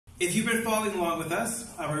If you've been following along with us,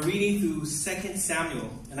 we're reading through 2 Samuel.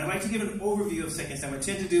 And I'd like to give an overview of 2 Samuel. I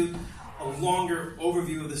tend to do a longer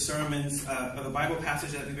overview of the sermons, of the Bible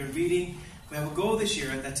passage that we've been reading. We have a goal this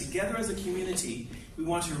year that together as a community, we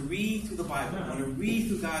want to read through the Bible. We want to read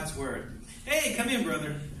through God's Word. Hey, come in,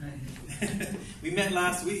 brother. We met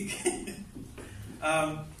last week.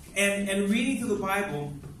 And reading through the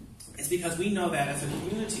Bible is because we know that as a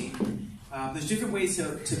community, there's different ways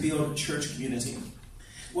to build a church community.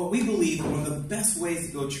 What we believe one of the best ways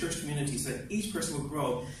to build church community so that each person will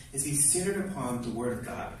grow is be centered upon the Word of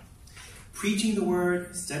God. Preaching the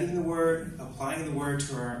Word, studying the Word, applying the Word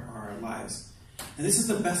to our lives. And this is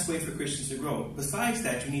the best way for Christians to grow. Besides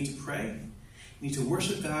that, you need to pray, you need to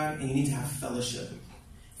worship God, and you need to have fellowship.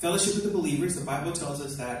 Fellowship with the believers. The Bible tells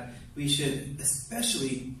us that we should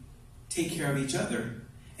especially take care of each other.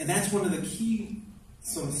 And that's one of the key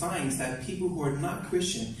signs that people who are not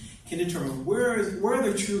Christian can determine where are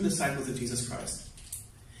the true disciples of Jesus Christ.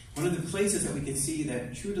 One of the places that we can see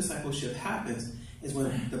that true discipleship happens is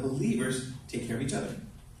when the believers take care of each other.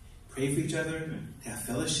 Pray for each other, have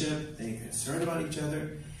fellowship, they're concerned about each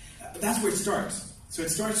other. That's where it starts. So it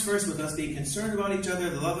starts first with us being concerned about each other,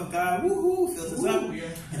 the love of God, woohoo, fills us up,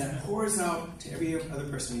 and that pours out to every other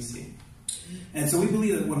person we see. And so we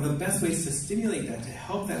believe that one of the best ways to stimulate that, to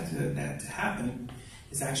help that to happen,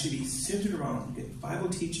 is actually be centered around Bible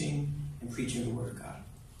teaching and preaching the Word of God.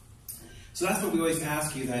 So that's what we always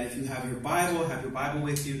ask you, that if you have your Bible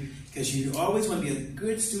with you, because you always want to be a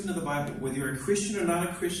good student of the Bible. Whether you're a Christian or not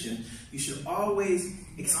a Christian, you should always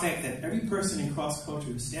expect that every person in Cross Culture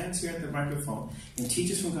who stands here at the microphone and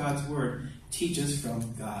teaches from God's Word, teaches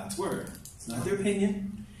from God's Word. It's not their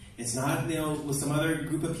opinion. It's not, with some other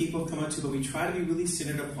group of people come up to, but we try to be really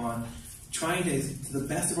centered upon trying to the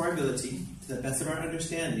best of our ability, to the best of our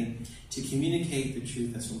understanding, to communicate the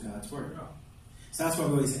truth that's from God's Word. So that's why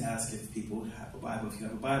we always ask if people have a Bible. If you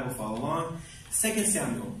have a Bible, follow along. 2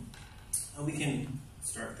 Samuel. We can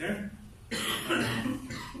start there. 2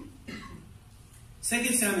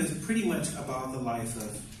 Samuel is pretty much about the life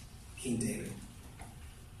of King David.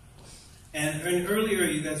 And earlier,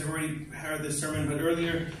 you guys have already heard this sermon, but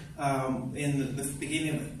earlier in the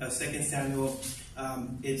beginning of 2 Samuel,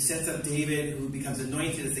 it sets up David, who becomes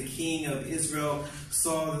anointed as the king of Israel.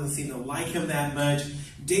 Saul doesn't seem to like him that much.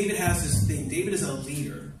 David has this thing. David is a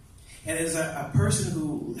leader. And as a person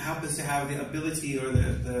who happens to have the ability or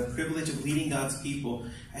the privilege of leading God's people,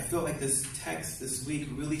 I felt like this text this week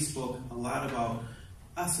really spoke a lot about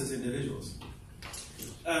us as individuals.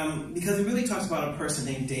 Because it really talks about a person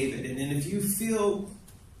named David. And if you feel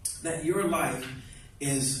that your life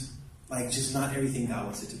is like just not everything God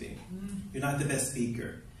wants it to be, you're not the best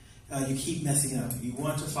speaker, you keep messing up, you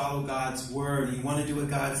want to follow God's Word, you want to do what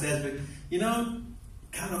God says, but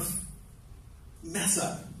kind of mess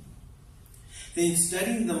up. Then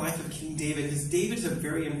studying the life of King David, because David is a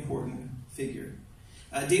very important figure.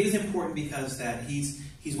 David is important because that he's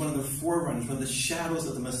one of the forerunners, one of the shadows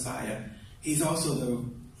of the Messiah. He's also the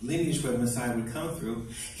lineage where the Messiah would come through.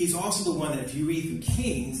 He's also the one that if you read through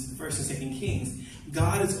Kings, 1st and 2nd Kings,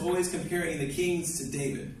 God is always comparing the kings to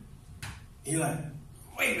David. And you're like,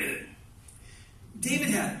 wait a minute. David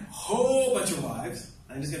had a whole bunch of wives.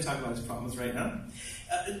 I'm just going to talk about his problems right now.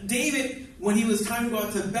 David, when he was time to go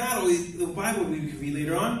out to battle, the Bible we can read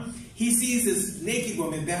later on, he sees this naked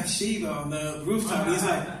woman, Bathsheba, on the rooftop. He's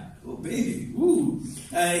like, oh, baby, woo.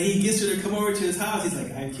 He gets her to come over to his house. He's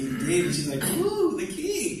like, I'm King David. She's like, woo, the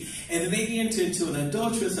king. And then they enter into an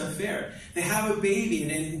adulterous affair. They have a baby,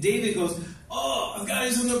 and then David goes, oh, I've got to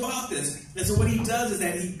do something about this. And so what he does is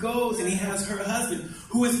that he goes and he has her husband,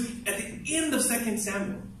 who is at the end of 2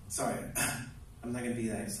 Samuel. Sorry, I'm not going to be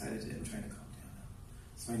that excited today. I'm trying to calm down now.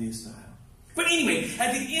 It's my new style. But anyway,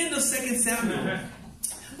 at the end of 2 Samuel,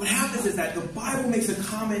 what happens is that the Bible makes a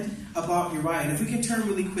comment about Uriah. And if we can turn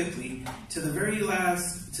really quickly to the very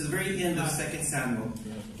end of 2 Samuel,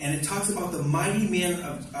 and it talks about the mighty men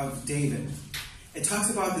of David. It talks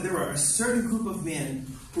about that there were a certain group of men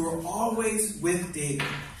who were always with David.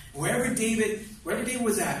 Wherever David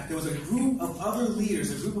was at, there was a group of other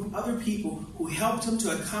leaders, a group of other people who helped him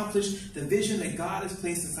to accomplish the vision that God has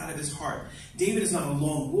placed inside of his heart. David is not a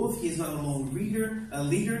lone wolf. He is not a lone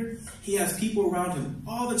leader. He has people around him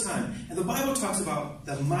all the time. And the Bible talks about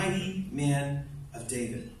the mighty men of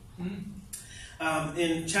David.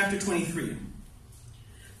 In chapter 23,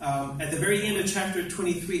 at the very end of chapter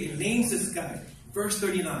 23, it names this guy. Verse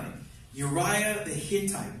 39, Uriah the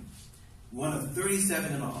Hittite, one of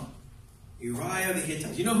 37 in all. Uriah the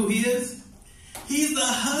Hittite. You know who he is? He's the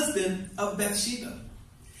husband of Bathsheba.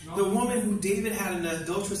 The woman who David had an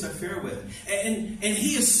adulterous affair with. And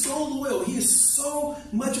he is so loyal. He is so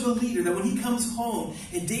much of a leader that when he comes home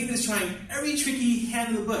and David is trying every trick he had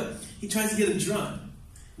in the book, he tries to get him drunk.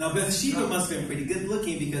 Now Bathsheba must have been pretty good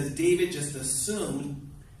looking because David just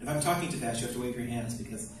assumed, if I'm talking too fast, you have to wave your hands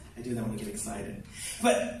because I do that when I get excited.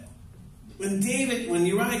 But when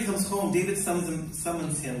Uriah comes home, David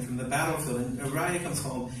summons him from the battlefield, and Uriah comes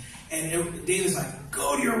home, and David's like,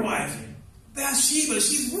 go to your wife. Bathsheba,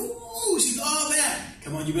 she's all that.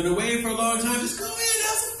 Come on, you've been away for a long time. Just go in,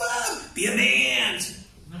 have some fun. Be a man.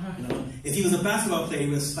 You know, if he was a basketball player, he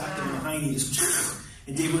would have slapped him behind you,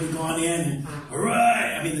 and David would have gone in,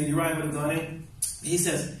 and Uriah would have gone in. And he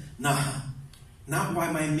says, nah, not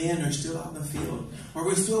while my men are still out in the field, or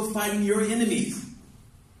we're still fighting your enemies.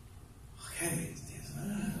 Okay.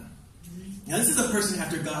 Now this is a person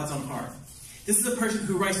after God's own heart. This is a person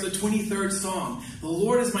who writes the 23rd Psalm. The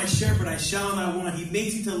Lord is my shepherd, I shall not want. He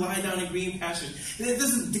makes me to lie down in green pastures. This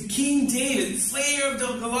is the King David, slayer of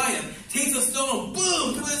Goliath. Takes a stone,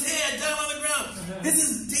 boom, put his head down on the ground. This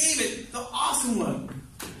is David, the awesome one.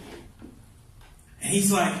 And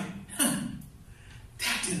he's like,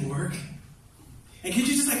 that didn't work. And could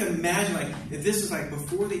you just imagine if this was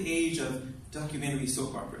before the age of documentary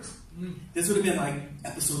soap operas? This would have been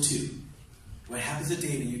episode 2. What happens to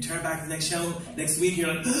David? You turn back to the next show, next week, you're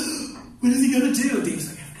like, what is he going to do? David's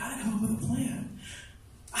like, I've got to come up with a plan.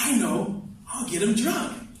 I know, I'll get him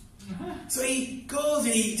drunk. So he goes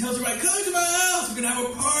and he tells everybody, come to my house, we're going to have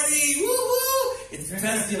a party, woo-woo.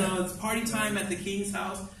 It's party time at the king's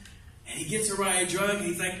house. And he gets Uriah drunk, and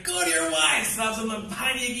he's like, go to your wife, stops him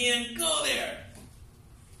behind you again, go there.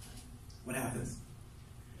 What happens?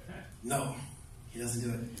 No, he doesn't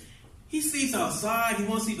do it. He sleeps outside. He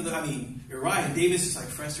won't sleep with Uriah. David's just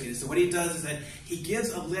frustrated. So what he does is that he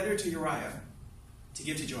gives a letter to Uriah to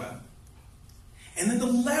give to Joab. And then the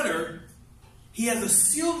letter, he has a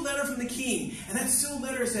sealed letter from the king. And that sealed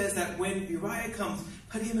letter says that when Uriah comes,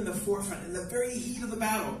 put him in the forefront, in the very heat of the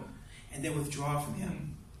battle, and then withdraw from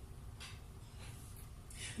him.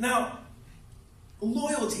 Now,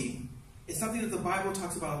 loyalty is something that the Bible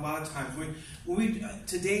talks about a lot of times.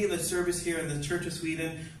 Today in the service here in the Church of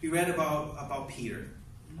Sweden, we read about Peter.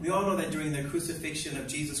 We all know that during the crucifixion of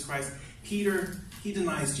Jesus Christ, Peter, he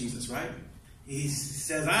denies Jesus, right? He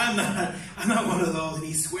says, I'm not one of those. And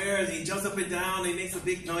he swears, and he jumps up and down, and he makes a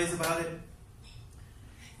big noise about it.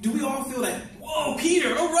 Do we all feel like, whoa,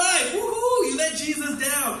 Peter, all right, woohoo, you let Jesus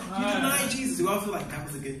down. You denied Jesus. Do we all feel like that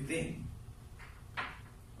was a good thing?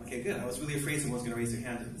 Okay, good. I was really afraid someone was going to raise their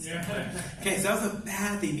hand. Okay, so that was a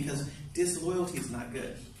bad thing because disloyalty is not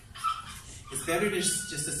good. It's better just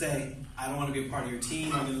to say, I don't want to be a part of your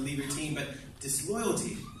team, I'm going to leave your team, but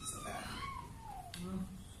disloyalty is a bad thing.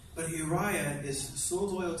 But Uriah is so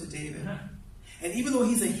loyal to David. And even though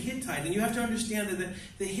he's a Hittite, and you have to understand that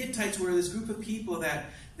the Hittites were this group of people that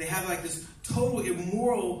they have this total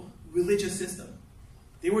immoral religious system.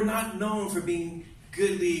 They were not known for being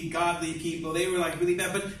goodly, godly people. They were really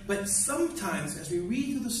bad. But sometimes, as we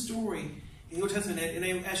read through the story in the Old Testament,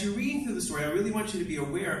 and as you're reading through the story, I really want you to be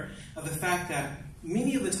aware of the fact that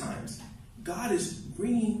many of the times, God is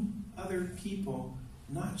bringing other people,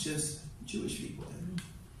 not just Jewish people,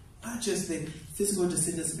 not just the physical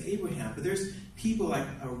descendants of Abraham, but there's people like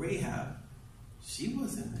a Rahab. She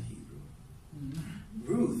wasn't a Hebrew.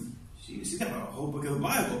 Ruth, she's got a whole book of the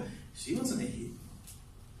Bible. She wasn't a Hebrew.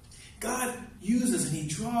 God uses and he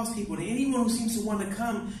draws people, and anyone who seems to want to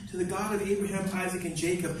come to the God of Abraham, Isaac, and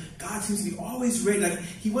Jacob, God seems to be always ready.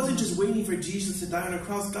 He wasn't just waiting for Jesus to die on a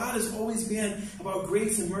cross. God has always been about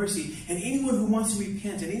grace and mercy, and anyone who wants to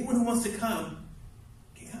repent and anyone who wants to come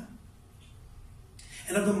can come.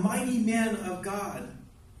 And of the mighty men of God,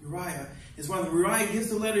 Uriah is one of them. Uriah gives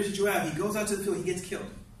the letter to Joab. He goes out to the field. He gets killed.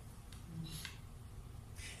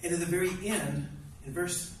 And at the very end, in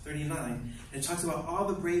verse 39, it talks about all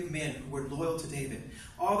the brave men who were loyal to David,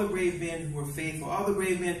 all the brave men who were faithful, all the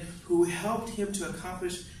brave men who helped him to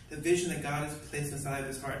accomplish the vision that God has placed inside of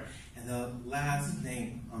his heart. And the last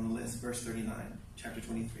name on the list, verse 39, chapter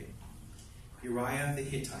 23, Uriah the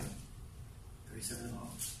Hittite, 37 in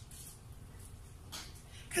all.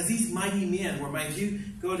 Because these mighty men were mighty. You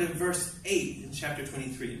go to verse 8 in chapter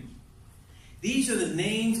 23. These are the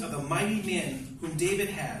names of the mighty men whom David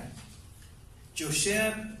had.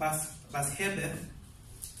 Josheb Bathsheba,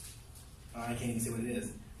 I can't even say what it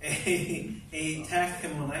is, a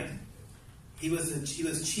Tachmonite. He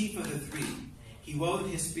was chief of the three. He welded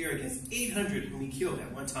his spear against 800 whom he killed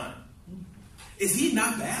at one time. Is he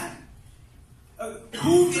not bad?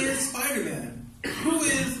 Who is Spider-Man? Who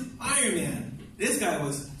is Iron Man? This guy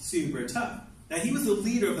was super tough. Now, he was the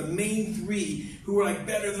leader of the main three who were like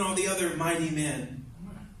better than all the other mighty men.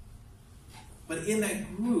 But in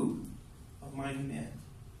that group of mighty men,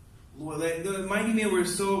 Lord, the mighty men were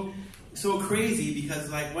so crazy because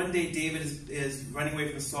like one day David is running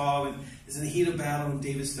away from Saul and is in the heat of battle and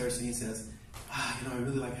David's thirsty and he says, I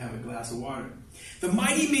really like to have a glass of water. The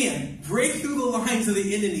mighty men break through the lines of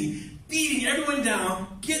the enemy, beating everyone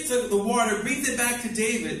down, get to the water, brings it back to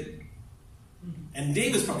David. And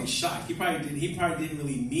David's probably shocked. He probably didn't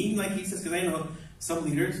really mean like he says, because I know some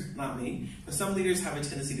leaders, not me, but some leaders have a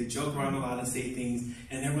tendency to joke around a lot and say things,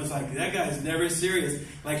 and everyone's like, that guy's never serious.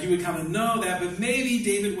 Like you would kind of know that, but maybe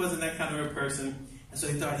David wasn't that kind of a person, and so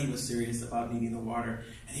they thought he was serious about needing the water.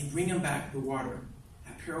 And they bring him back the water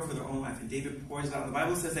at peril for their own life, and David pours it out. The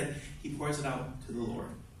Bible says that he pours it out to the Lord.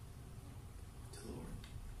 To the Lord.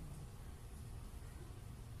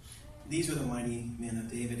 These were the mighty men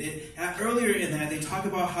of David. Earlier in that, they talk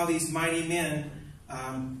about how these mighty men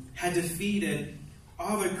had defeated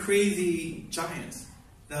all the crazy giants.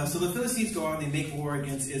 So the Philistines go on, they make war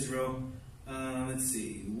against Israel. Let's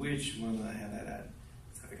see, which one did I have that at?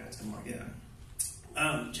 I forgot to mark it.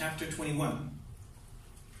 Chapter 21,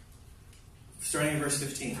 starting in verse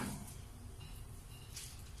 15.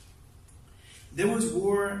 There was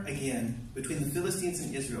war again between the Philistines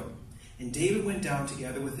and Israel, and David went down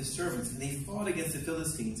together with his servants, and they fought against the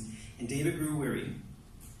Philistines, and David grew weary.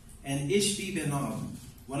 And Ishbi-Benob,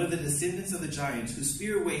 one of the descendants of the giants, whose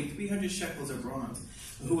spear weighed 300 shekels of bronze,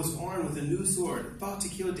 and who was armed with a new sword, thought to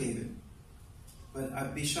kill David. But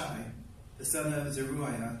Abishai, the son of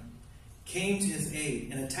Zeruiah, came to his aid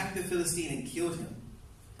and attacked the Philistine and killed him.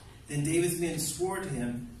 Then David's men swore to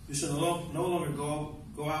him, "You shall no longer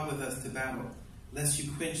go out with us to battle, lest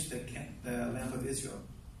you quench the lamp of Israel."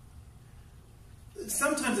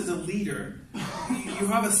 Sometimes as a leader, you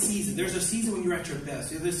have a season. There's a season when you're at your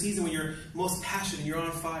best. There's a season when you're most passionate, you're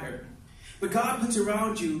on fire. But God puts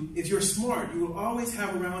around you, if you're smart, you will always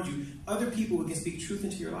have around you other people who can speak truth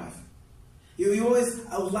into your life. You always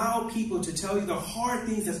allow people to tell you the hard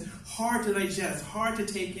things that's hard to digest, hard to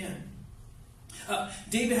take in.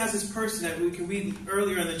 David has this person that we can read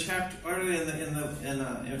earlier in the chapter, earlier in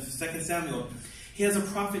 2 Samuel. He has a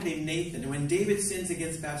prophet named Nathan, and when David sins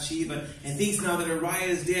against Bathsheba and thinks now that Uriah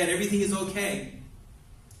is dead, everything is okay,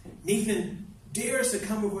 Nathan dares to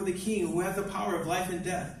come before the king who has the power of life and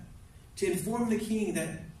death to inform the king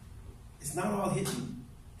that it's not all hidden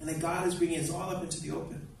and that God is bringing us all up into the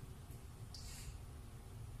open.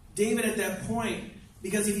 David at that point,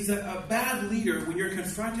 because if he's a bad leader, when you're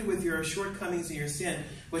confronted with your shortcomings and your sin,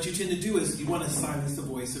 what you tend to do is you want to silence the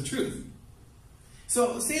voice of truth.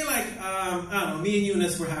 So say like, I don't know, me and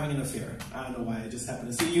Eunice were having an affair. I don't know why, I just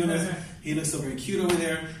happened to see Eunice. He looks so very cute over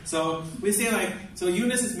there. So we say like, so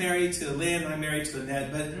Eunice is married to Lynn, I'm married to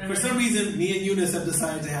Lynette, but for some reason, me and Eunice have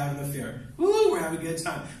decided to have an affair. Woo, we're having a good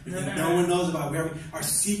time. No one knows about it. We're having our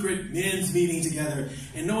secret men's meeting together,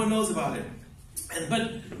 and no one knows about it.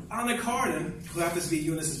 But Anna Carden, who happens to be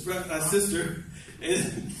Eunice's sister,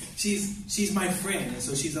 she's my friend, and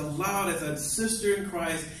so she's allowed as a sister in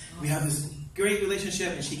Christ. We have this great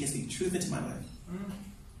relationship, and she can speak truth into my life.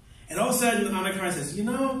 And all of a sudden, Anna Carden says, "You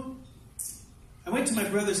know, I went to my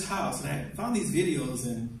brother's house, and I found these videos,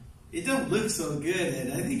 and it don't look so good,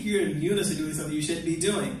 and I think you and Eunice are doing something you shouldn't be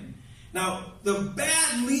doing." Now, the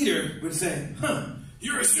bad leader would say,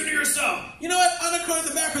 "You're a sinner yourself. You know what? Anna Carden's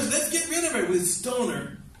the bad person. Let's get rid of her. We'll stone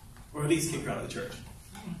her, or at least kick her out of the church."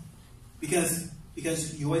 Because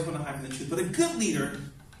you always want to hide from the truth. But a good leader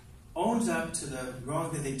owns up to the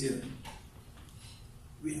wrong that they do.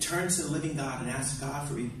 Returns to the living God and asks God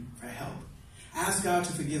for help. Ask God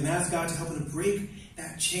to forgive and ask God to help him to break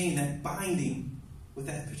that chain, that binding with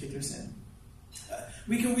that particular sin.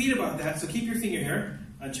 We can read about that, so keep your finger here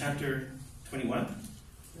on chapter 21.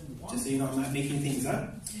 Just so you know I'm not making things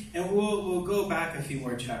up. And we'll go back a few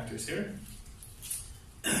more chapters here.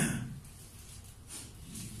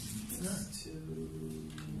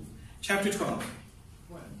 Chapter 12.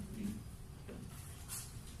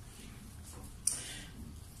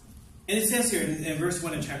 And it says here in verse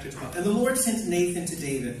 1 in chapter 12, "And the Lord sent Nathan to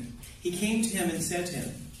David. He came to him and said to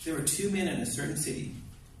him, there were two men in a certain city,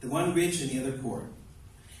 the one rich and the other poor.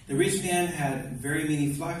 The rich man had very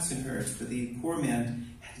many flocks and herds, but the poor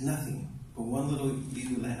man had nothing but one little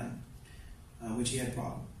ewe lamb, which he had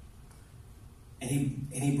brought. And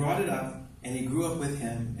he brought it up, and he grew up with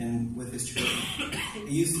him and with his children.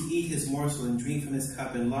 He used to eat his morsel and drink from his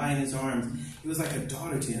cup and lie in his arms. He was like a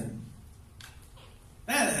daughter to him."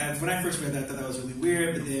 When I first read that, I thought that was really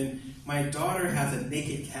weird, but then my daughter has a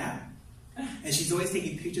naked cat, and she's always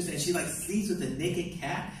taking pictures, and she like sleeps with a naked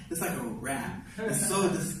cat. It's like a rat. It's so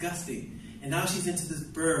disgusting. and now she's into this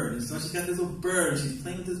bird. And so she's got this little bird, and she's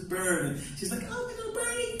playing with this bird, and she's like, oh, my little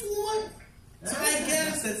birdie, what? So I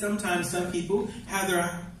guess that sometimes some people have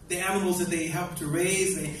the animals that they help to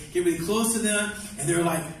raise, they get really close to them, and they're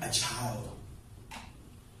like a child.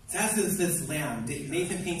 So that's this lamb.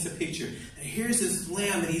 Nathan paints a picture. And here's this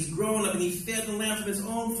lamb, and he's grown up, and he fed the lamb from his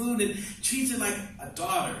own food and treats it like a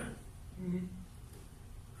daughter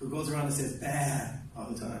who goes around and says, bad, all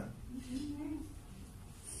the time.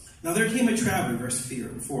 Now there came a traveler, verse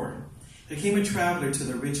 4. There came a traveler to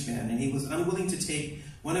the rich man, and he was unwilling to take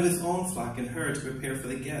one of his own flock and herd to prepare for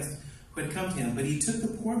the guest who had come to him. But he took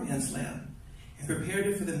the poor man's lamb and prepared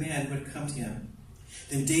it for the man who had come to him.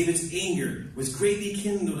 Then David's anger was greatly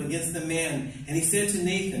kindled against the man, and he said to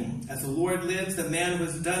Nathan, as the Lord lives, the man who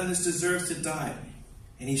has done this deserves to die,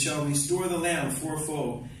 and he shall restore the lamb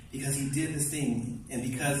fourfold, because he did this thing, and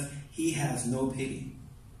because he has no pity.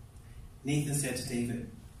 Nathan said to David,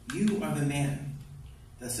 you are the man.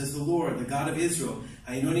 Thus says the Lord, the God of Israel,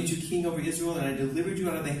 I anointed you king over Israel, and I delivered you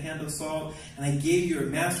out of the hand of Saul, and I gave your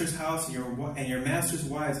master's house and your master's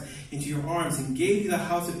wives into your arms, and gave you the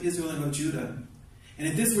house of Israel and of Judah. And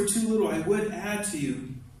if this were too little, I would add to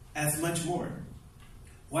you as much more.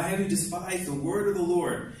 Why have you despised the word of the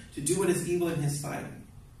Lord to do what is evil in his sight?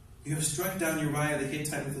 You have struck down Uriah the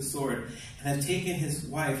Hittite with the sword, and have taken his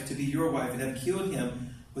wife to be your wife, and have killed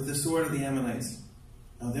him with the sword of the Ammonites.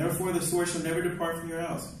 Now therefore the sword shall never depart from your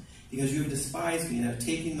house, because you have despised me, and have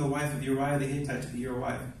taken the wife of Uriah the Hittite to be your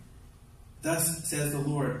wife. Thus says the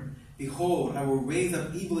Lord, behold, I will raise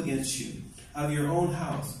up evil against you out of your own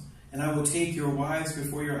house, and I will take your wives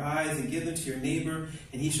before your eyes, and give them to your neighbor,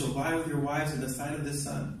 and he shall lie with your wives in the sight of the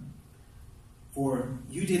sun. For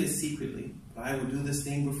you did it secretly, but I will do this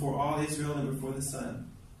thing before all Israel and before the sun.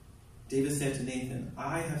 David said to Nathan,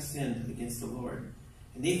 I have sinned against the Lord.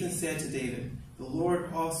 And Nathan said to David, the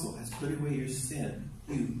Lord also has put away your sin.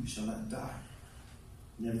 You shall not die.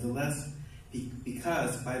 Nevertheless,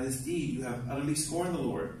 because by this deed you have utterly scorned the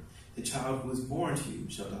Lord, the child who was born to you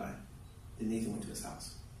shall die. Then Nathan went to his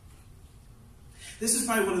house. This is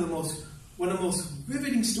probably one of the most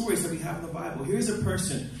riveting stories that we have in the Bible. Here's a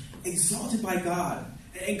person exalted by God,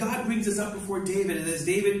 and God brings us up before David, and as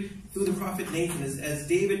David, through the prophet Nathan, as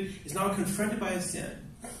David is now confronted by his sin,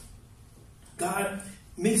 God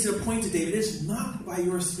makes it a point to David, it is not by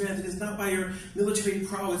your strength, it is not by your military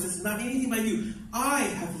prowess, it's not anything by you. I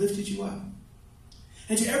have lifted you up.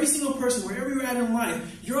 And to every single person, wherever you're at in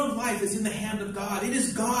life, your life is in the hand of God. It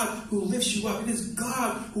is God who lifts you up. It is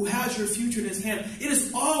God who has your future in his hand. It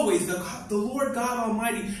is always the Lord God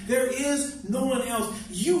Almighty. There is no one else.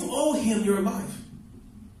 You owe him your life.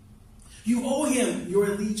 You owe him your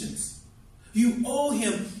allegiance. You owe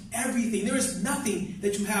him everything. There is nothing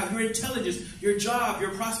that you have. Your intelligence, your job,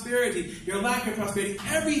 your prosperity, your lack of prosperity,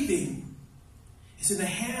 everything is in the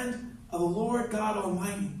hand of the Lord God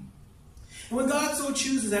Almighty. And when God so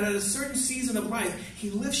chooses that at a certain season of life, he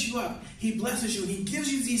lifts you up, he blesses you, and he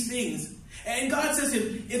gives you these things. And God says to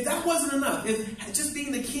him, if that wasn't enough, if just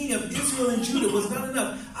being the king of Israel and Judah was not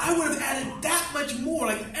enough, I would have added that much more.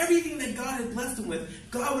 Like everything that God had blessed him with,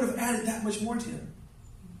 God would have added that much more to him.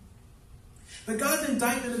 But God's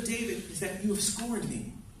indictment of David is that you have scorned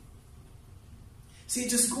me. See,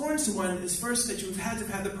 to scorn someone is first that you've had to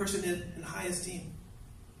have the person in high esteem.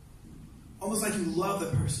 Almost like you love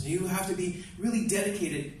the person. You have to be really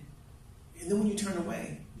dedicated. And then when you turn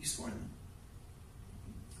away, you scorn them.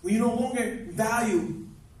 When you no longer value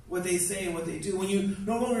what they say and what they do, when you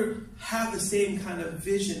no longer have the same kind of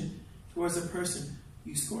vision towards a person,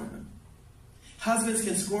 you scorn them. Husbands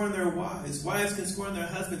can scorn their wives. Wives can scorn their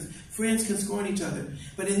husbands. Friends can scorn each other.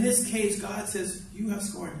 But in this case, God says, you have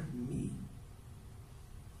scorned me.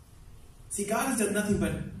 See, God has done nothing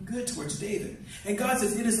but good towards David. And God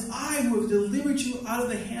says, it is I who have delivered you out of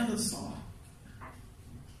the hand of Saul.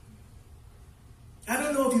 I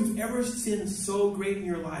don't know if you've ever sinned so great in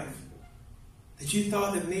your life that you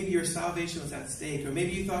thought that maybe your salvation was at stake, or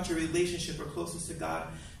maybe you thought your relationship or closeness to God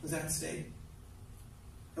was at stake.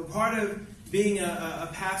 And part of being a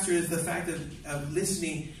pastor is the fact of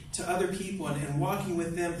listening to other people and walking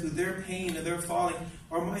with them through their pain and their falling,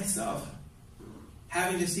 or myself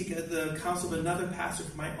having to seek the counsel of another pastor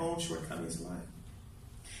for my own shortcomings in life.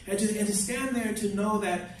 And to stand there and to know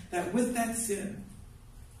that with that sin,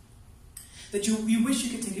 that you wish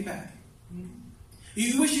you could take it back.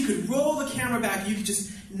 You wish you could roll the camera back and you could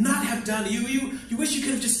just not have done it. You wish you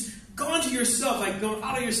could have just gone to yourself, like go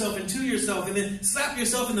out of yourself and to yourself, and then slap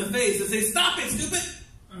yourself in the face and say, stop it, stupid!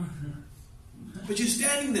 But you're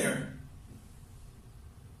standing there,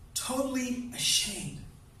 totally ashamed.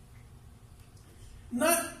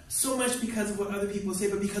 Not so much because of what other people say,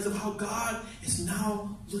 but because of how God is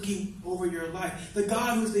now looking over your life. The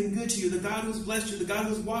God who's been good to you, the God who's blessed you, the God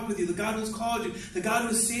who's walked with you, the God who's called you, the God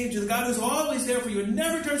who's saved you, the God who's always there for you and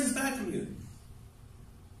never turns his back from you.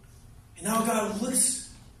 And now God looks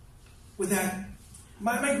with that.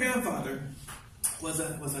 My grandfather was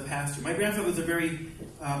a pastor. My grandfather was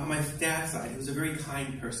on my dad's side, he was a very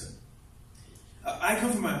kind person. I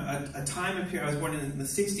come from a time up here, I was born in the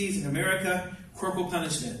 60s in America, corporal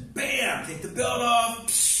punishment. Bam! Take the belt off,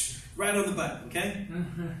 psh, right on the butt, okay?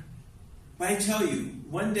 Mm-hmm. But I tell you,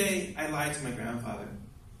 one day I lied to my grandfather.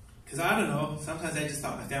 Because I don't know, sometimes I just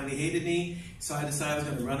thought my family hated me, so I decided I was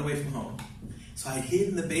going to run away from home. So I hid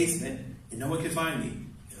in the basement, and no one could find me.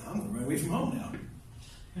 And I'm going to run away from home now.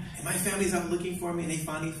 And my family's out looking for me, and they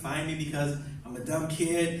finally find me because I'm a dumb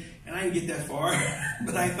kid, and I didn't get that far,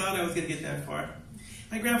 but I thought I was going to get that far.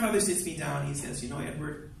 My grandfather sits me down, and he says, you know,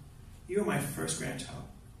 Edward, you are my first grandchild.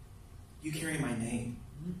 You carry my name.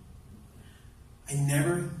 I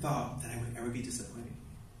never thought that I would ever be disappointed.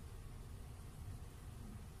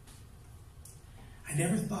 I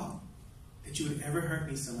never thought that you would ever hurt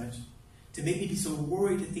me so much, to make me be so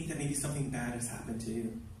worried to think that maybe something bad has happened to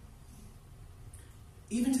you.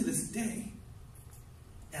 Even to this day,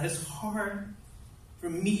 that is hard for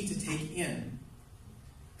me to take in.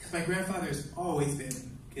 Because my grandfather has always been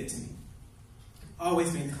good to me.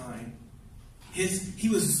 Always been kind. He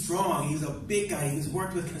was strong. He was a big guy. He was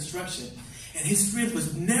worked with construction. And his strength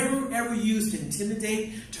was never, ever used to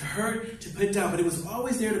intimidate, to hurt, to put down. But it was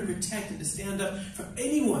always there to protect and to stand up for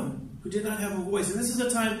anyone who did not have a voice. And this is a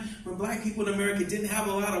time when black people in America didn't have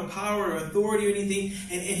a lot of power or authority or anything.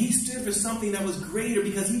 And he stood for something that was greater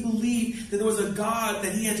because he believed that there was a God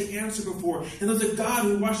that he had to answer before. And there was a God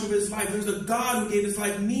who watched over his life. There was a God who gave his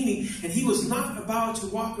life meaning. And he was not about to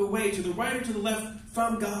walk away to the right or to the left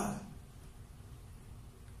from God.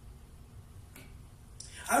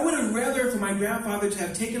 I would have rather for my grandfather to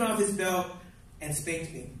have taken off his belt and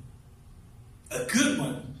spanked me. A good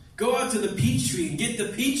one. Go out to the peach tree and get the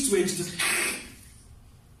peach switch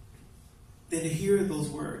than to hear those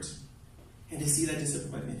words and to see that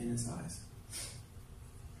disappointment in his eyes.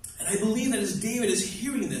 And I believe that as David is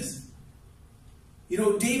hearing this, you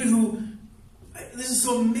know, David this is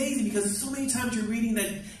so amazing because so many times you're reading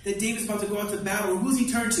that David's about to go out to battle. Who's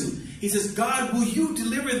he turn to? He says, God, will you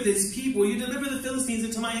deliver this people? Will you deliver the Philistines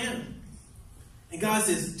into my hand? And God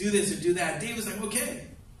says, do this or do that. David's like, okay.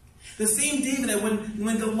 The same David that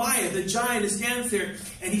when Goliath, the giant, stands there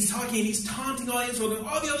and he's talking and he's taunting all Israel and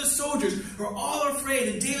all the other soldiers are all afraid.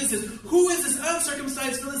 And David says, who is this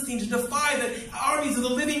uncircumcised Philistine to defy the armies of the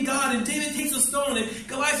living God? And David takes a stone and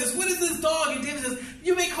Goliath says, what is this dog? And David says,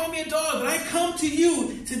 you may call me a dog, but I come to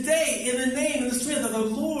you today in the name and the strength of the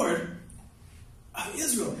Lord of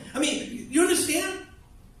Israel. I mean, you understand?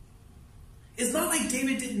 It's not like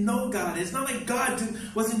David didn't know God. It's not like God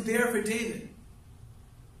wasn't there for David.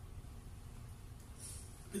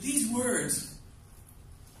 But these words,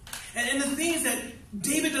 and the things that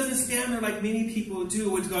David doesn't stand there like many people do,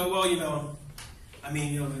 would go, well, you know, I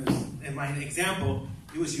mean, you know, in my example,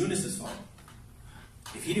 it was Eunice's fault.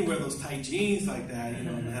 If he didn't wear those tight jeans like that, you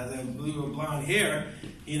know, and have that blue or blonde hair,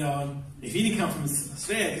 you know, if he didn't come from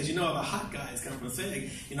Sveg, because you know the hot guys come from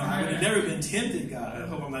Sveg, you know, I would have never been tempted, God. I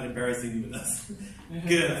hope I'm not embarrassing you with this.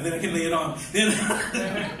 Good, and then I can lay it on.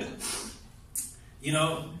 Then, you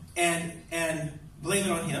know, and blame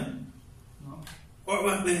it on him. No. Or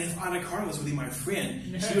if Ana Carlos would be my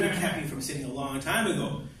friend, she would have kept me from sitting a long time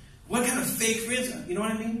ago. What kind of fake friends? You know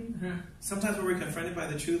what I mean? Sometimes when we're confronted by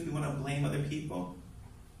the truth, we want to blame other people.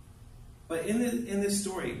 But in this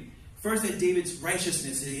story, first that David's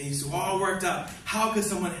righteousness, he's all worked up. How could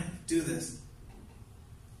someone do this?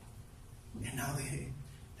 And now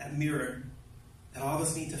that mirror that all of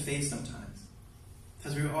us need to face sometimes.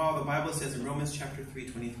 Because we're all, the Bible says in Romans chapter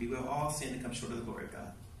 3:23, we will all sin and come short of the glory of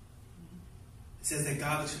God. It says that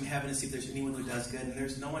God looks from heaven to see if there's anyone who does good, and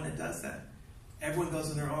there's no one that does that. Everyone goes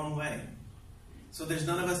in their own way. So there's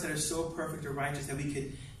none of us that are so perfect or righteous that we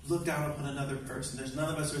could look down upon another person. There's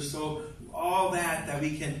none of us who are so all that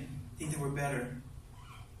we can think that we're better.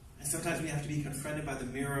 And sometimes we have to be confronted by the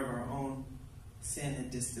mirror of our own sin and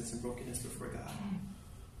distance and brokenness before God.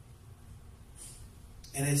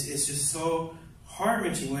 And it's just so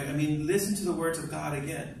heart-wrenching. I mean, listen to the words of God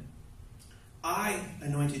again. I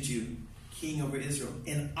anointed you king over Israel,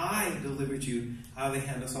 and I delivered you out of the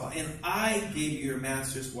hand of Saul, and I gave you your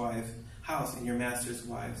master's house and your master's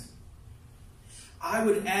wives. I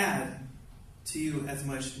would add to you as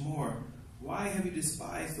much more. Why have you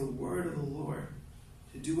despised the word of the Lord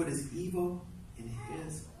to do what is evil in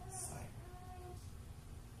his sight?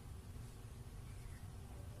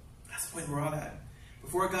 point we're all at.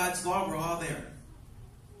 Before God's law, we're all there.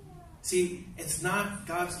 See, it's not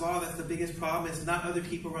God's law that's the biggest problem. It's not other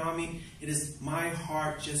people around me. It is my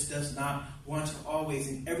heart just does not want to always,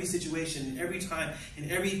 in every situation, in every time, in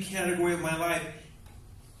every category of my life,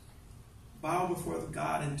 bow before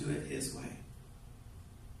God and do it His way.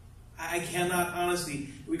 I cannot honestly,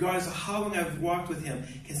 regardless of how long I've walked with Him,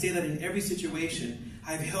 can say that in every situation,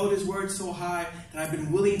 I've held His word so high that I've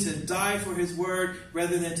been willing to die for His word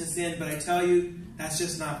rather than to sin. But I tell you, that's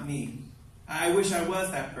just not me. I wish I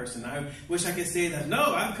was that person. I wish I could say that,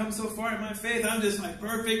 no, I've come so far in my faith. I'm just like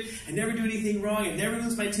perfect. I never do anything wrong. I never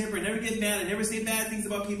lose my temper. I never get mad. I never say bad things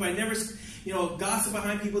about people. I never, gossip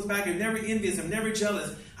behind people's back. I'm never envious. I'm never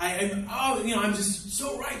jealous. I'm just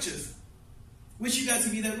so righteous. Wish you guys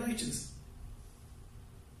could be that righteous.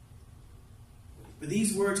 But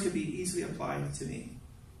these words could be easily applied to me.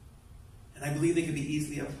 And I believe they could be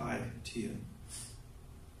easily applied to you.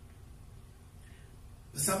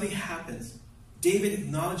 But something happens. David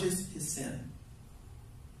acknowledges his sin.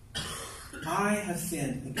 I have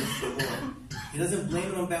sinned against the Lord. He doesn't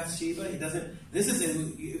blame it on Bathsheba.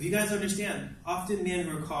 If you guys understand, often men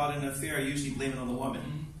who are caught in an affair usually blame it on the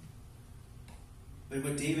woman. But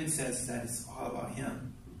what David says is that it's all about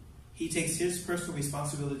him. He takes his personal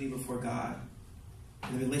responsibility before God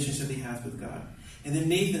and the relationship he has with God. And then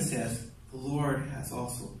Nathan says, the Lord has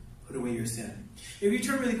also put away your sin. If you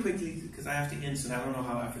turn really quickly, because I have to end soon, I don't know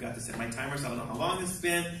how I forgot to set my timer, so I don't know how long it's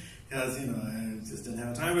been, because, I just didn't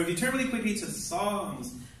have time. But if you turn really quickly to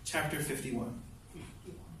Psalms chapter 51.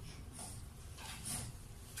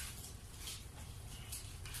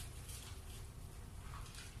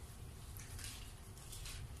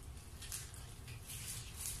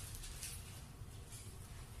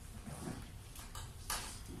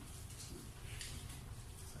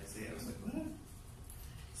 I was like, what?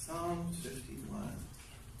 Psalm 51.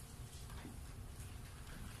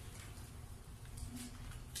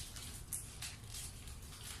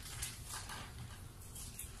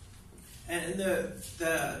 And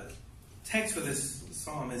the text for this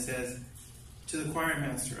psalm, it says, to the choir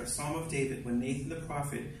master, a psalm of David, when Nathan the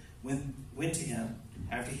prophet went to him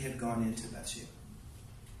after he had gone into Bathsheba.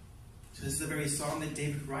 So this is the very psalm that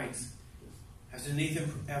David writes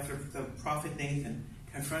after the prophet Nathan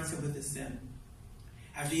confronts him with his sin.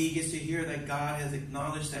 After he gets to hear that God has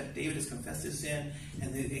acknowledged that David has confessed his sin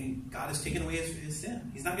and God has taken away his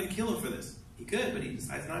sin. He's not going to kill him for this. He could, but he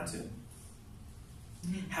decides not to.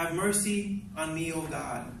 Have mercy on me, O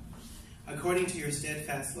God, according to your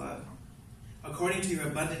steadfast love, according to your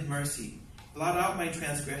abundant mercy. Blot out my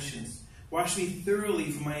transgressions. Wash me thoroughly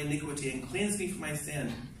from my iniquity and cleanse me from my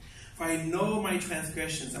sin. For I know my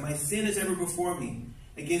transgressions, and my sin is ever before me.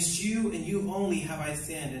 Against you and you only have I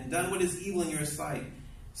sinned, and done what is evil in your sight,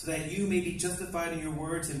 so that you may be justified in your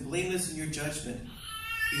words and blameless in your judgment.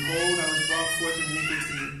 Behold, I was brought forth in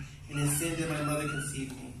iniquity, and in sin did my mother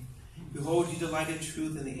conceive me. Behold, you delight in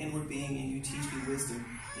truth in the inward being, and you teach me wisdom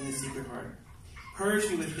in the secret heart. Purge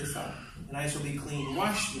me with hyssop, and I shall be clean.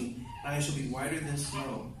 Wash me, and I shall be whiter than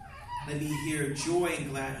snow. Let me hear joy and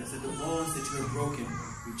gladness, and the bones that you have broken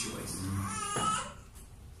rejoice.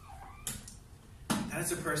 That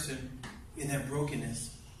is a person in that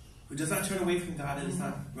brokenness who does not turn away from God and does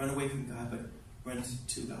not run away from God, but runs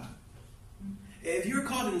to God. If you're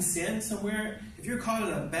caught in sin somewhere, if you're caught in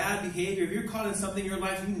a bad behavior, if you're caught in something in your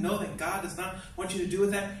life, you know that God does not want you to do with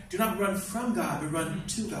that. Do not run from God, but run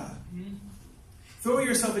to God. Throw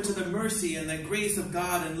yourself into the mercy and the grace of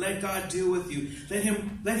God and let God deal with you. Let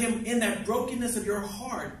Him in that brokenness of your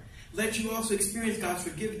heart, let you also experience God's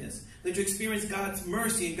forgiveness. Let you experience God's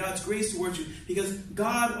mercy and God's grace towards you. Because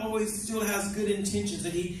God always still has good intentions.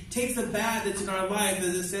 And He takes the bad that's in our life,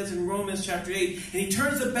 as it says in Romans chapter 8, and He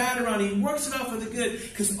turns the bad around. He works it out for the good.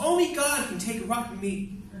 Because only God can take rotten meat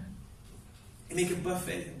and make a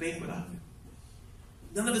buffet, a banquet out of it.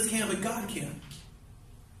 None of us can, but God can.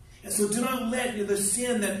 And so do not let the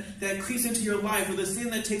sin that creeps into your life, or the sin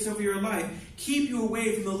that takes over your life, keep you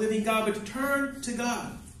away from the living God, but turn to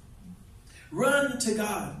God. Run to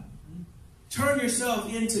God. Turn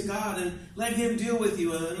yourself into God and let Him deal with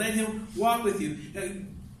you and let Him walk with you. Now,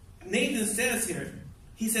 Nathan says here,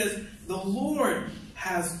 he says, the Lord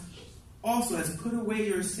has put away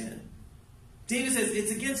your sin. David says,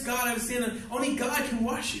 it's against God I've sinned, and only God can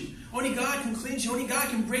wash you. Only God can cleanse you. Only God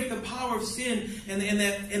can break the power of sin and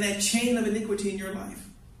that chain of iniquity in your life.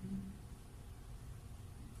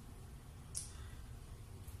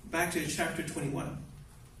 Back to chapter 21.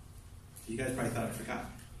 You guys probably thought I forgot.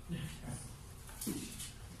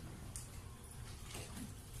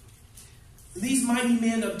 These mighty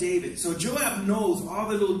men of David. So Joab knows all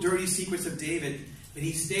the little dirty secrets of David But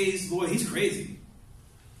he stays loyal. He's crazy.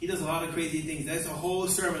 He does a lot of crazy things. That's a whole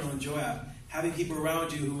sermon on Joab. Having people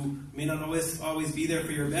around you who may not always be there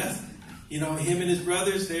for your best. You know, him and his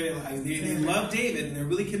brothers, they love David and they're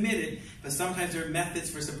really committed. But sometimes their methods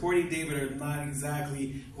for supporting David are not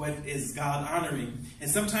exactly what is God honoring. And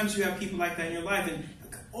sometimes you have people like that in your life. And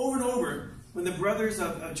over and over, when the brothers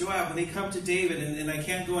of Joab, when they come to David, and I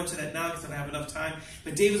can't go into that now because I don't have enough time,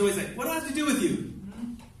 but David's always like, what do I have to do with you?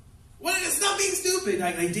 Stop being stupid.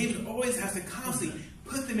 Like David always has to constantly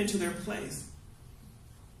put them into their place.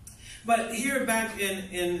 But here back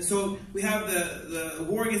so we have the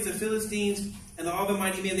war against the Philistines and all the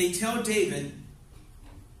mighty men. They tell David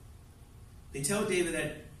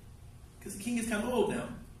that, because the king is kind of old now,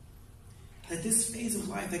 that this phase of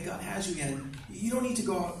life that God has you in, you don't need to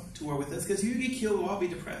go out to war with us, because if you get killed, we'll all be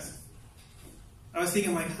depressed. I was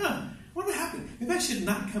thinking like, what would happen? Maybe I should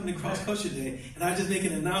not come to Cross Culture Day and I just make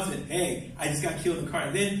an announcement, hey, I just got killed in the car.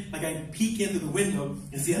 And then I peek into the window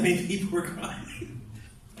and see how many people were crying.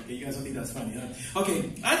 Okay, you guys don't think that's funny, huh?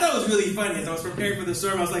 Okay, I thought it was really funny. As I was preparing for the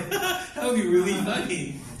sermon, I was like, that would be really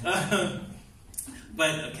funny.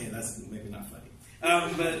 But, okay, that's maybe not funny.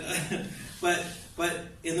 But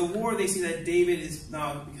in the war, they see that David is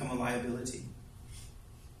now become a liability.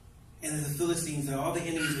 And the Philistines and all the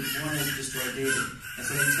enemies would want to destroy David. And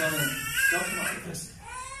so they tell him, don't come out with us.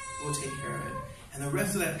 We'll take care of it. And the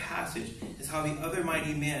rest of that passage is how the other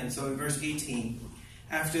mighty men, so in verse 18,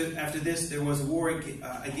 after this, there was war with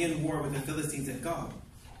the Philistines at Gob.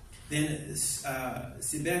 Then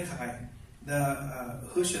Sibbecai, the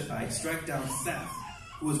Hushathite, struck down Seth,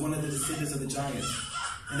 who was one of the descendants of the giants.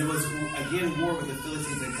 And there was again war with the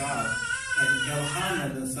Philistines at Gob. And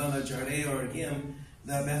Elhanan, the son of Jareoregim,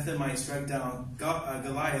 the Bethlehemite, struck down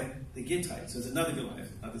Goliath, the Gittite. So it's another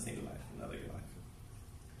Goliath, not the same Goliath, another Goliath.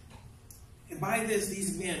 And by this,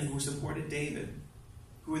 these men who supported David,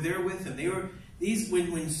 who were there with him,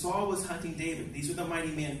 when Saul was hunting David, these were the mighty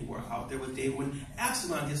men who were out there with David. When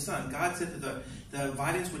Absalom, his son, God said that the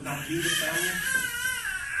violence would not leave the family.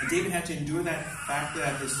 And David had to endure that fact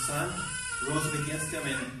that his son rose up against him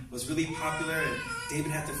and was really popular, and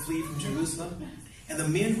David had to flee from Jerusalem. And the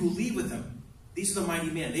men who lead with him, these are the mighty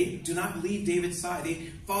men. They do not leave David's side. They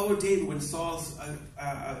follow David when Saul's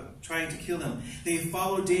trying to kill him. They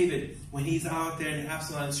follow David when he's out there and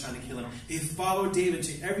Absalom is trying to kill him. They follow David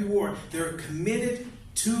to every war. They're committed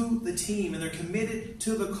to the team, and they're committed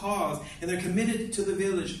to the cause, and they're committed to the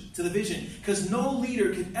vision. Because no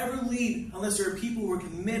leader can ever lead unless there are people who are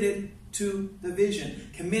committed to the vision,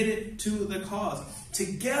 committed to the cause.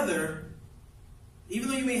 Together, even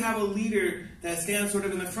though you may have a leader that stands sort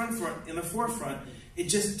of in the forefront, it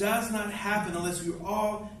just does not happen unless we're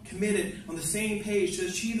all committed on the same page to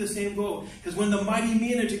achieve the same goal. Because when the mighty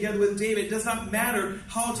men are together with David, it does not matter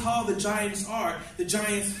how tall the giants are, the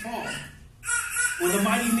giants fall. When the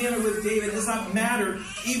mighty men are with David, it does not matter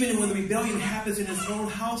even when the rebellion happens in his own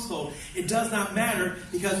household. It does not matter,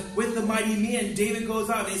 because with the mighty men, David goes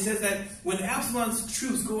out and he says that when Absalom's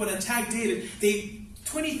troops go and attack David,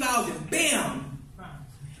 20,000, bam!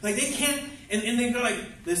 Like they can't, and they go like,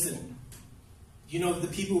 listen, you know, the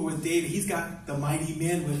people who were with David, he's got the mighty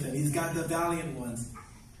men with him. He's got the valiant ones.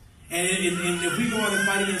 And if we go on and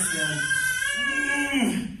fight against them,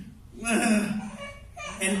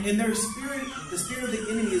 and their spirit, the spirit of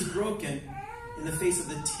the enemy is broken in the face of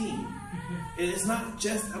the team. And it's not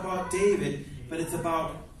just about David, but it's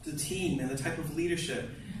about the team and the type of leadership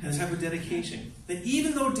and the type of dedication. That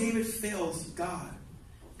even though David fails God,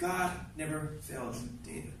 God never fails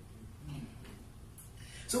David.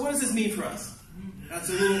 So what does this mean for us? That's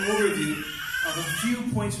a little overview of a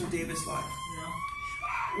few points from David's life.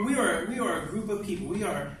 We are a group of people. We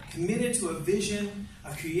are committed to a vision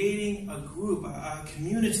of creating a group, a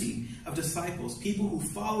community of disciples, people who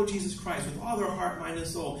follow Jesus Christ with all their heart, mind, and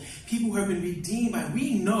soul, people who have been redeemed by.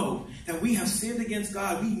 We know that we have sinned against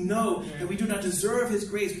God. We know that we do not deserve His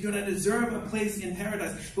grace. We do not deserve a place in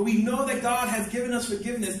paradise. But we know that God has given us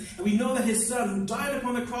forgiveness, and we know that His Son, who died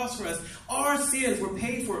upon the cross for us, our sins were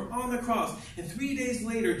paid for on the cross. And 3 days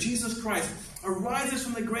later, Jesus Christ arises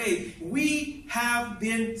from the grave. We have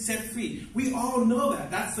been set free. We all know that.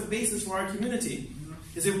 That's the basis for our community.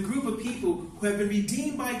 It's a group of people who have been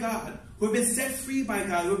redeemed by God, who have been set free by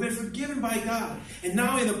God, who have been forgiven by God. And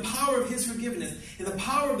now in the power of His forgiveness, in the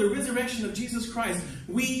power of the resurrection of Jesus Christ,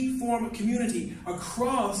 we form a community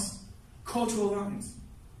across cultural lines,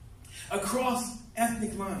 across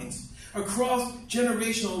ethnic lines, across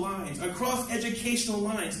generational lines, across educational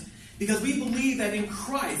lines. Because we believe that in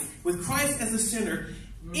Christ, with Christ as the center,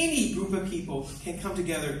 any group of people can come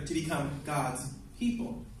together to become God's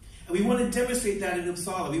people. And we want to demonstrate that in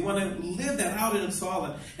Uppsala. We want to live that out in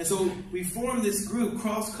Uppsala. And so we formed this group,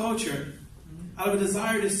 Cross Culture, out of a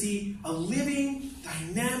desire to see a living,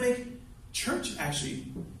 dynamic church actually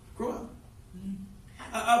grow up.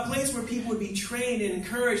 A place where people would be trained and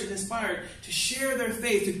encouraged and inspired to share their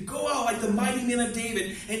faith, to go out like the mighty men of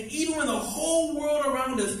David. And even when the whole world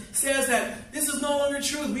around us says that this is no longer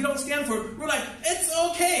truth, we don't stand for it, we're like, it's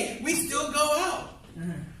okay. We still go out.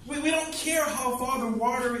 We don't care how far the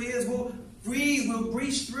water is. We'll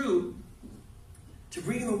breach through to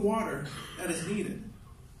bring the water that is needed.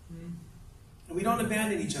 And we don't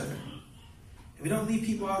abandon each other. And we don't leave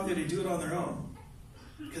people out there to do it on their own.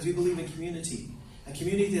 Because we believe in community. A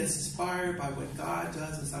community that's inspired by what God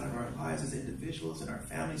does inside of our lives as individuals, in our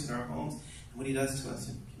families, in our homes, and what he does to us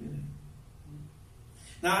in the community.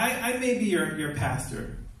 Now, I may be your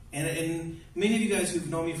pastor. And many of you guys who've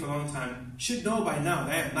known me for a long time should know by now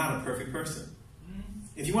that I am not a perfect person.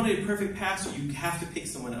 If you want a perfect pastor, you have to pick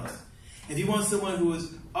someone else. If you want someone who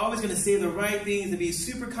is always going to say the right things and be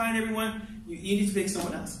super kind to everyone, you need to pick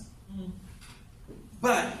someone else.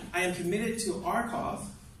 But I am committed to our cause,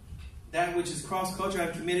 that which is cross culture.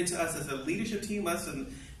 I'm committed to us as a leadership team, us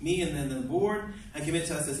and me and then the board. I'm committed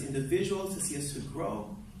to us as individuals, to see us to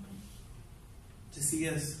grow, to see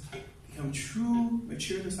us become true,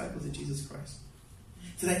 mature disciples of Jesus Christ.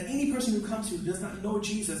 So that any person who comes to who does not know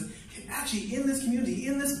Jesus can actually, in this community,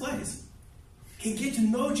 in this place, can get to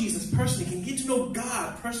know Jesus personally, can get to know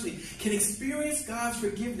God personally, can experience God's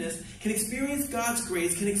forgiveness, can experience God's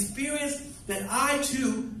grace, can experience that I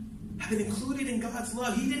too have been included in God's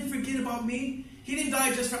love. He didn't forget about me. He didn't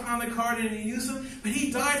die just for Ahmed Carden and Yusuf, but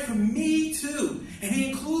he died for me too. And he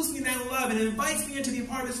includes me in that love and invites me in to be a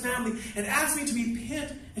part of his family and asks me to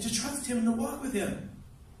repent and to trust him and to walk with him.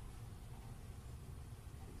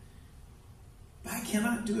 But I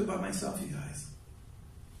cannot do it by myself, you guys.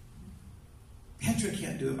 Petra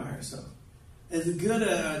can't do it by herself. As a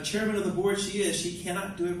good chairman of the board she is, she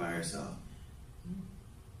cannot do it by herself.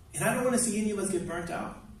 And I don't want to see any of us get burnt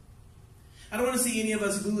out. I don't want to see any of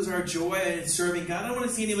us lose our joy in serving God. I don't want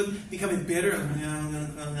to see any of us becoming bitter.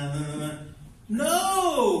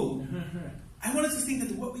 No! I want us to think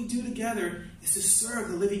that what we do together is to serve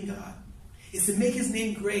the living God. It's to make his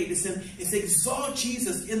name great. It's to exalt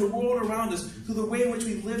Jesus in the world around us through the way in which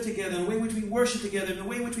we live together, the way in which we worship together, the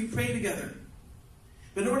way in which we pray together.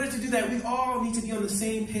 But in order to do that, we all need to be on the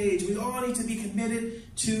same page. We all need to be committed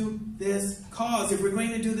to this cause if we're going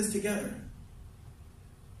to do this together.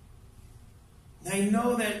 And I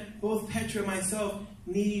know that both Petra and myself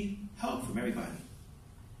need help from everybody.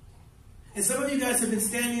 And some of you guys have been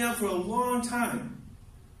standing up for a long time.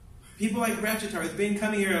 People like Ratchetar has been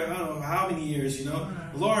coming here, I don't know how many years, you know.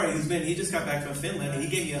 Laurie, he just got back from Finland, and he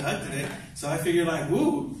gave me a hug today. So I figured like,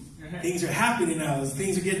 woo, things are happening now.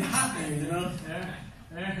 Things are getting hot there, you know.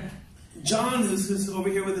 John, who's over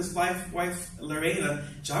here with his wife Lorena,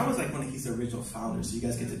 John was like one of his original founders. So you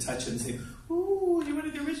guys get to touch him and say, ooh, you're one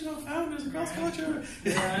of the original founders of Cross Culture.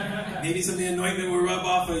 Maybe some of the anointment will rub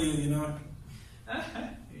off of you, you know.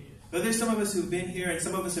 But there's some of us who've been here, and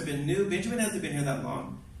some of us have been new. Benjamin hasn't been here that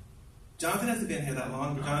long. Jonathan hasn't been here that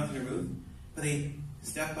long, Jonathan and Ruth. But they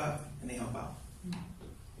step up and they help out.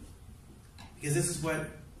 Because this is what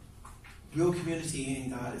real community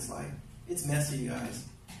in God is like. It's messy, you guys.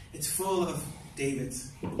 It's full of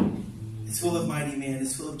Davids. It's full of mighty men.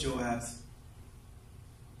 It's full of Joabs.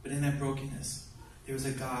 But in that brokenness, there's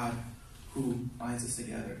a God who binds us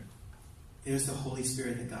together. There's the Holy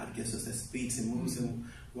Spirit that God gives us that speaks and moves and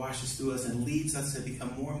washes through us and leads us to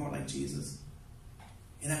become more and more like Jesus.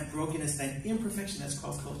 In that brokenness, that imperfection, that's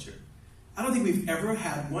cross culture. I don't think we've ever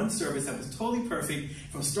had one service that was totally perfect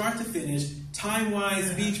from start to finish,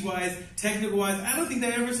 time-wise, speech-wise, technical-wise. I don't think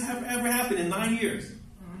that ever happened in 9 years.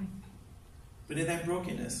 But in that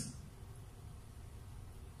brokenness,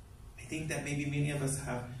 I think that maybe many of us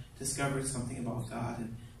have discovered something about God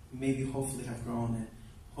and maybe hopefully have grown and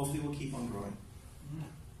hopefully we'll keep on growing.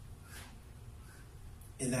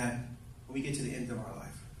 In that, when we get to the end of our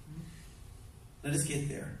life, let us get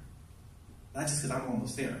there. Not just because I'm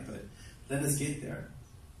almost there, but let us get there.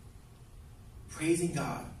 Praising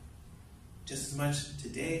God just as much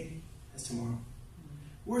today as tomorrow.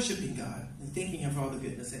 Worshiping God and thanking him for all the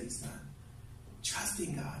goodness that he's done.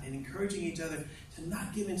 Trusting God and encouraging each other to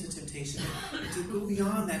not give into temptation, to go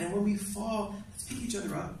beyond that. And when we fall, let's pick each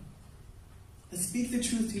other up. Let's speak the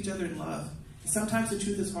truth to each other in love. And sometimes the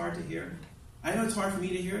truth is hard to hear. I know it's hard for me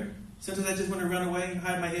to hear. Sometimes I just want to run away and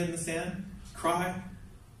hide my head in the sand, cry.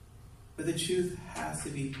 But the truth has to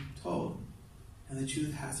be told. And the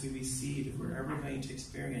truth has to be received if we're ever going to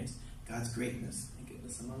experience God's greatness and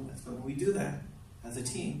goodness among us. But when we do that as a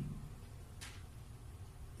team,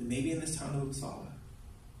 maybe in this town of Uppsala,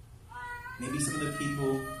 maybe some of the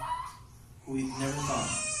people who we've never thought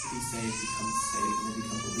to be saved become saved and they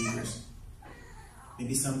become believers.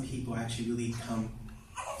 Maybe some people actually really come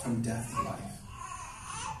from death to life.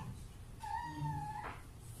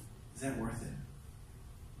 Is that worth it?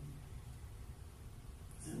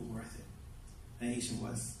 Is it worth it? And each of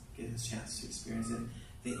us get this chance to experience it.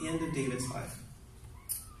 The end of David's life.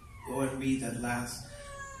 Go and read the last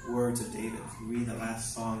words of David. Read the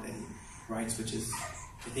last song that he writes, which is,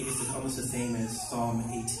 I think it's almost the same as Psalm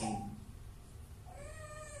 18.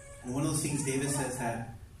 And one of those things David says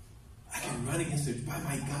that I can run against the, by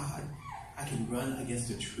my God, I can run against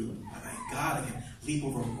the truth. By my God, I can leap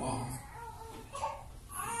over a wall.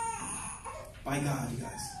 By God, you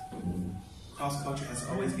guys. Cross culture has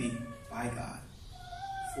to always be by God,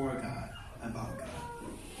 for God, about God.